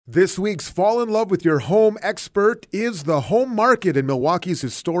This week's Fall in Love with Your Home expert is the home market in Milwaukee's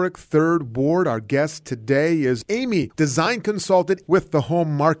historic 3rd Ward. Our guest today is Amy, design consultant with the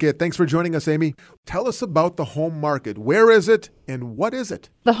home market. Thanks for joining us, Amy. Tell us about the home market. Where is it and what is it?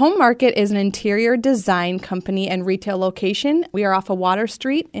 The Home Market is an interior design company and retail location. We are off of Water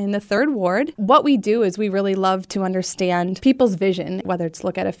Street in the 3rd Ward. What we do is we really love to understand people's vision, whether it's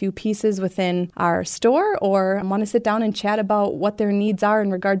look at a few pieces within our store or want to sit down and chat about what their needs are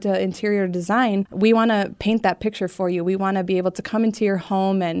in regard to interior design. We want to paint that picture for you. We want to be able to come into your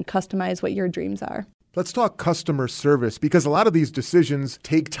home and customize what your dreams are. Let's talk customer service, because a lot of these decisions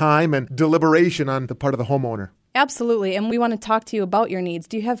take time and deliberation on the part of the homeowner. Absolutely. And we want to talk to you about your needs.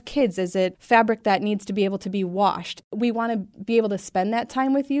 Do you have kids? Is it fabric that needs to be able to be washed? We want to be able to spend that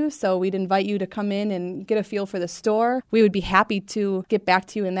time with you. So we'd invite you to come in and get a feel for the store. We would be happy to get back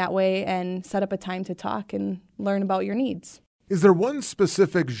to you in that way and set up a time to talk and learn about your needs. Is there one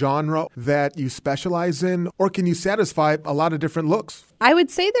specific genre that you specialize in, or can you satisfy a lot of different looks? I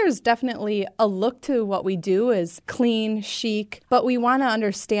would say there's definitely a look to what we do is clean, chic, but we want to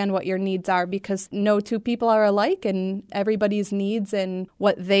understand what your needs are because no two people are alike and everybody's needs and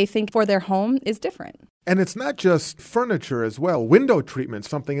what they think for their home is different. And it's not just furniture as well. Window treatment,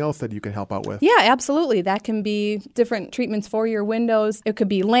 something else that you can help out with. Yeah, absolutely. That can be different treatments for your windows. It could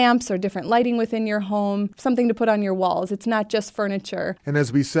be lamps or different lighting within your home, something to put on your walls. It's not just furniture. And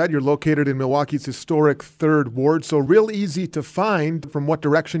as we said, you're located in Milwaukee's historic 3rd Ward, so real easy to find from what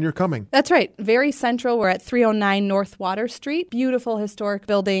direction you're coming. That's right. Very central. We're at 309 North Water Street. Beautiful historic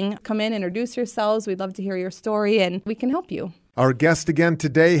building. Come in, introduce yourselves. We'd love to hear your story, and we can help you. Our guest again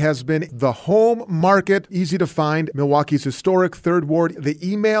today has been the Home Market. Easy to find, Milwaukee's historic 3rd Ward. The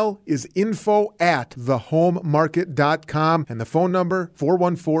email is info@thehomemarket.com and the phone number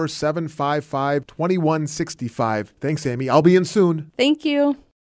 414-755-2165. Thanks, Amy. I'll be in soon. Thank you.